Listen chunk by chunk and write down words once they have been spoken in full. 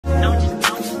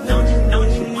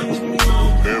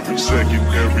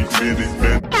every minute,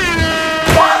 man.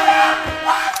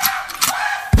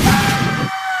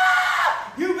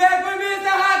 You back with Mr.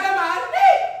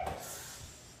 Hakamani,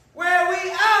 where we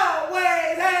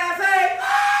always have say.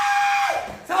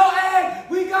 So hey,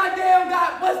 we goddamn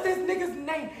got, what's this nigga's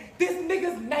name? This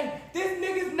nigga's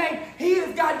name, he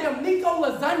is goddamn Nico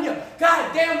Lasagna.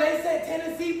 Goddamn, they said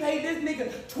Tennessee paid this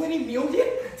nigga $20 million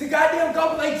to goddamn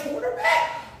go play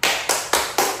quarterback.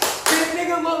 This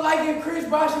nigga look like if Chris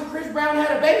Brown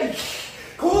had a baby.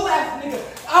 Cool ass nigga.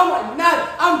 Oh my god,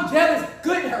 I'm jealous.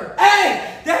 Good her.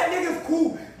 Hey, that nigga's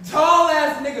cool. Tall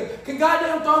ass nigga. Can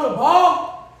goddamn throw the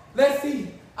ball? Let's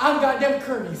see. I'm goddamn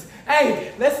Curtis.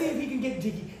 Hey, let's see if he can get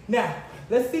jiggy. Now,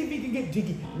 let's see if he can get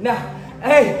jiggy. Now,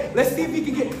 hey, let's see if he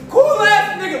can get cool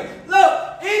ass nigga.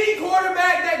 Look, any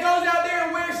quarterback that goes out there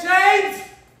and wears shades,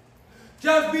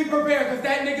 just be prepared, because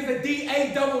that nigga's a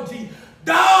D-A-double-G.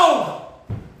 Dog!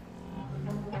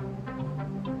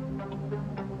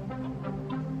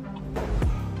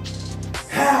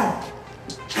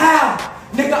 How?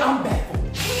 Nigga, I'm back.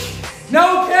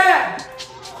 No cap.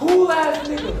 Cool ass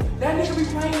nigga. That nigga be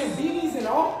playing in beanies and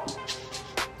all.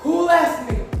 Cool ass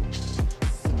nigga.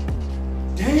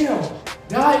 Damn.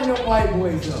 Dying them white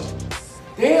boys though.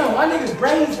 Damn, my nigga's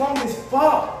brains long as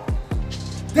fuck.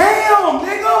 Damn,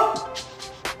 nigga.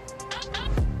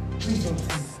 Please don't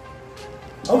tell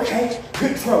me. Okay,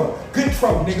 good throw,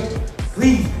 nigga.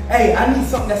 Please, hey, I need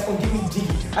something that's gonna get me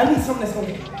jiggy. I need something that's gonna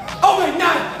get me. Oh my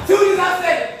god! Soon as I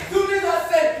said,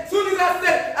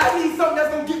 I need something that's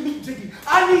gonna get me jiggy.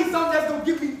 I need something that's gonna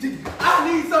get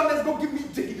me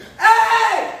jiggy.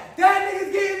 Hey! That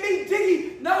nigga's getting me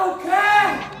jiggy. No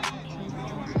cap.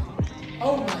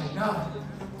 Oh my god.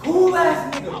 Cool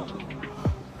ass nigga.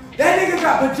 That nigga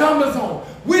got pajamas on.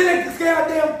 With a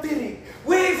goddamn fitting.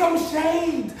 With some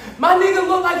shades. My nigga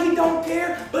look like he don't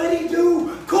care, but he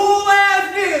do. Cool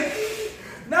ass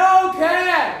nigga. No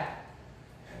cap.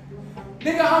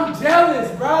 Nigga, I'm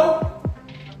jealous, bro.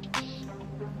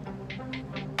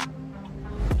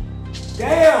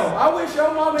 Damn, I wish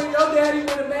your mama and your daddy would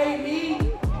have made me.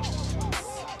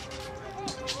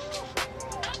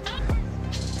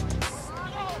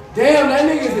 Damn, that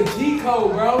nigga's a G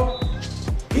code, bro.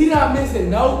 He not missing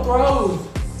no throws.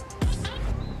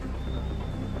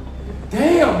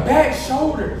 Damn, back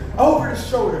shoulder, over the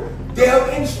shoulder, down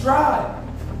in stride.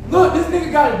 Look, this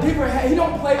nigga got a different hat. He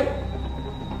don't play.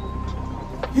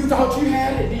 You thought you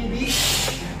had it, DB.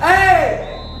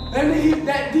 Hey!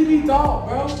 That DB thought,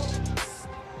 bro.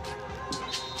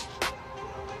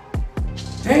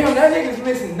 Damn, that nigga's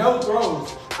missing no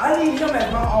throws. I need him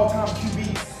as my all-time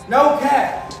QB. No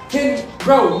cap.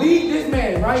 Bro, lead this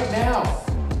man right now.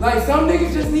 Like, some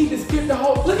niggas just need to skip the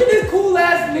whole. Look at this cool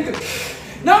ass nigga.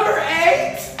 Number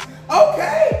 8?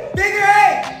 Okay, figure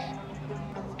 8.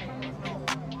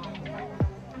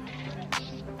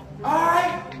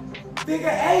 Alright. Figure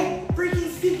 8, freaky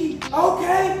sticky,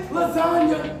 okay,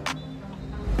 lasagna.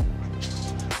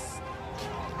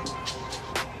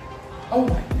 Oh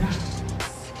my god,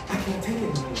 I can't take it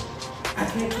no more.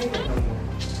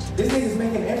 This nigga's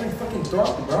making every fucking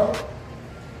throw, bro.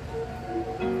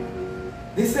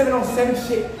 This 7-on-7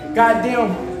 shit, goddamn,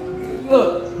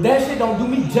 look, that shit don't do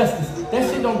me justice.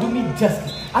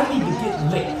 I need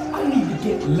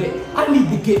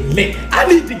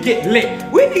to get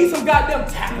lit. We need some goddamn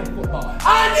tackle football.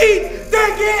 I need to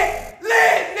get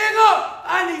lit, nigga. I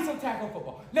need some tackle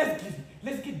football. Let's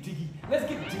get jiggy. I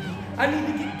need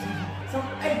to get jiggy.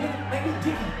 Hey, nigga, make me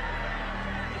jiggy.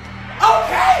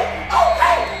 Okay.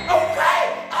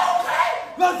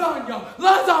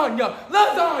 Lasagna.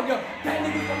 That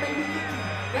nigga's gonna make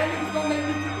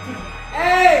me get jiggy.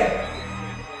 Hey.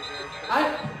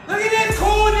 Look at this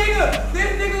cool nigga.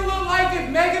 This nigga look like if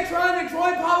Megatron and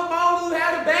Troy Polamalu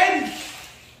had a baby.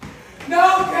 No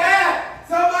cap.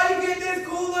 Somebody get this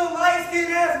cool little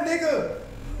light-skinned ass nigga.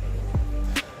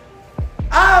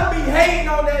 I'd be hating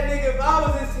on that nigga if I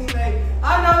was his teammate.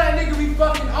 I know that nigga be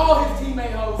fucking all his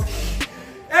teammate hoes.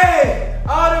 Hey,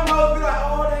 all them hoes be like,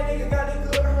 oh, that nigga got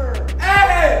it good her.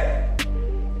 Hey!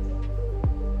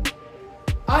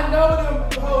 I know them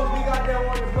hoes we got that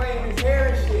want to play in his hair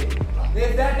and shit.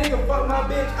 If that nigga fuck my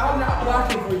bitch, I'm not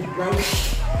blocking for you, bro.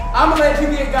 I'ma let you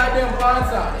get goddamn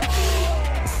blindsided.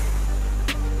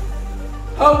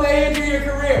 Hope they injure your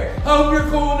career. Hope you're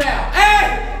cool now.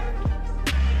 Hey!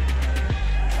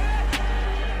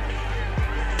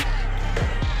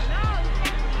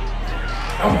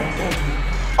 Oh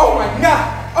my god.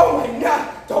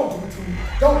 Don't do it to me.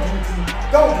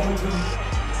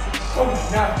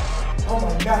 Oh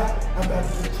my god. I'm about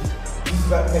to get you. He's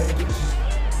about to make me get you.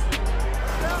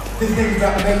 This nigga's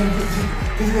about to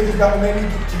make me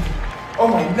get you. Oh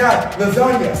my God,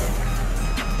 lasagna.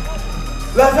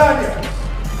 Lasagna.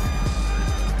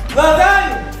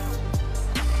 Lasagna.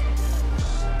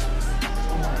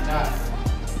 Oh my God.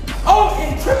 Oh,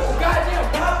 and triple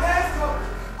goddamn bypass.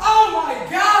 Oh my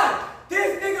God.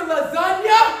 This nigga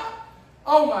lasagna.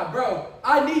 Oh my bro.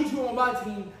 I need you on my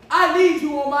team. I need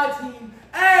you on my team.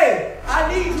 Hey,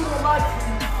 I need you on my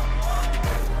team.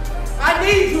 I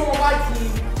need you on my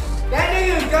team. That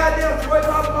nigga is goddamn Troy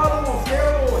Polamalu on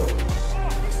steroids.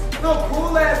 No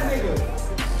cool ass nigga.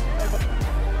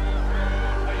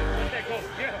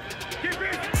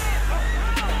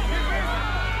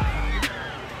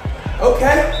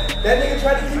 Okay, that nigga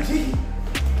tried to get jiggy.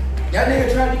 That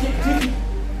nigga tried to get jiggy.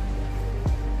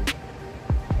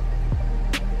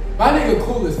 My nigga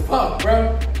cool as fuck,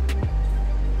 bro.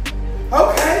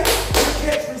 Okay, good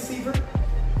catch, receiver.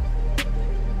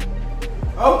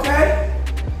 Okay.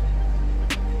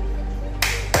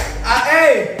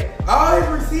 Hey, all his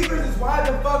receivers is wide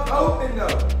the fuck open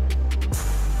though.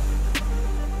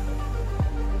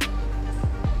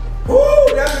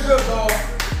 Woo, that's a good ball.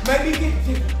 Maybe get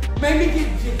jiggy. Maybe get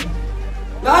jiggy.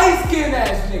 Light skin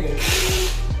ass nigga.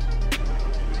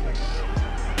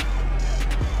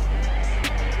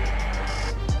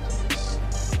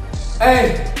 Hey,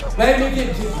 let me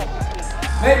get jiggy.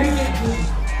 Let me get jiggy.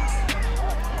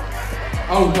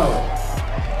 Oh no.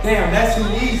 Damn, that's too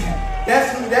easy.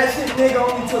 That shit nigga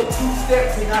only took 2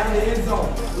 steps and got in the end zone.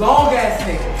 Long ass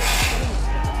nigga.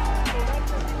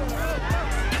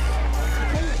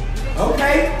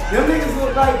 Okay, them niggas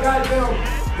look like goddamn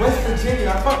West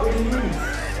Virginia. I fuck with the Unis.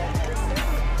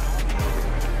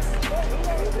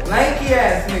 Lanky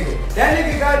ass nigga. That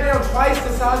nigga goddamn twice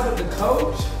the size of the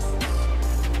coach.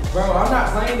 Bro, I'm not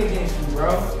playing against you,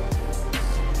 bro.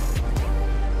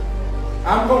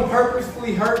 I'm gonna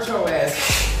purposefully hurt your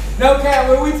ass. No cap,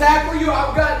 when we tackle you,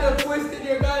 I'm goddamn twisting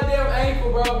your goddamn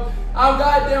ankle, bro. I'm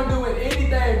goddamn doing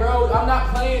anything, bro. I'm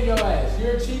not playing your ass.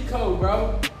 You're a cheat code,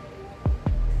 bro.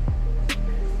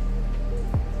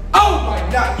 Oh my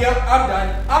God, yep, I'm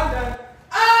done. I'm done.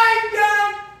 I'm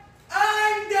done.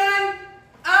 I'm done.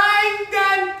 I'm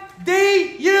done.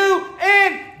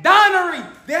 D-U-N, Donnery.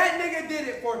 That nigga did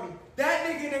it for me. That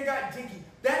nigga done got jiggy.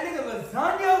 That nigga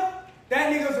lasagna,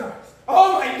 that nigga's ours.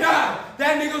 Oh my God,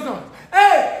 that nigga's ours.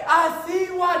 Hey, I see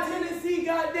why Tennessee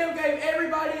goddamn gave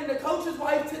everybody and the coach's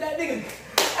wife to that nigga.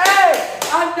 Hey,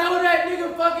 I know that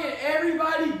nigga fucking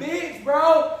everybody bitch,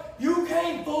 bro. You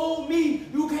can't fool me.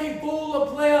 You can't fool a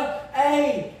player.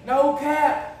 Hey, no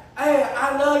cap. Hey,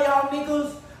 I love y'all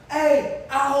niggas. Hey,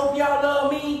 I hope y'all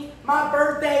love me. My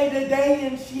birthday today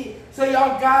and shit. So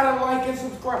y'all gotta like and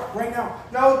subscribe right now.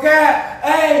 No cap.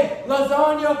 Hey,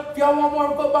 lasagna, if y'all want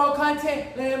more football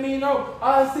content, let me know.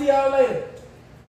 I'll see y'all later.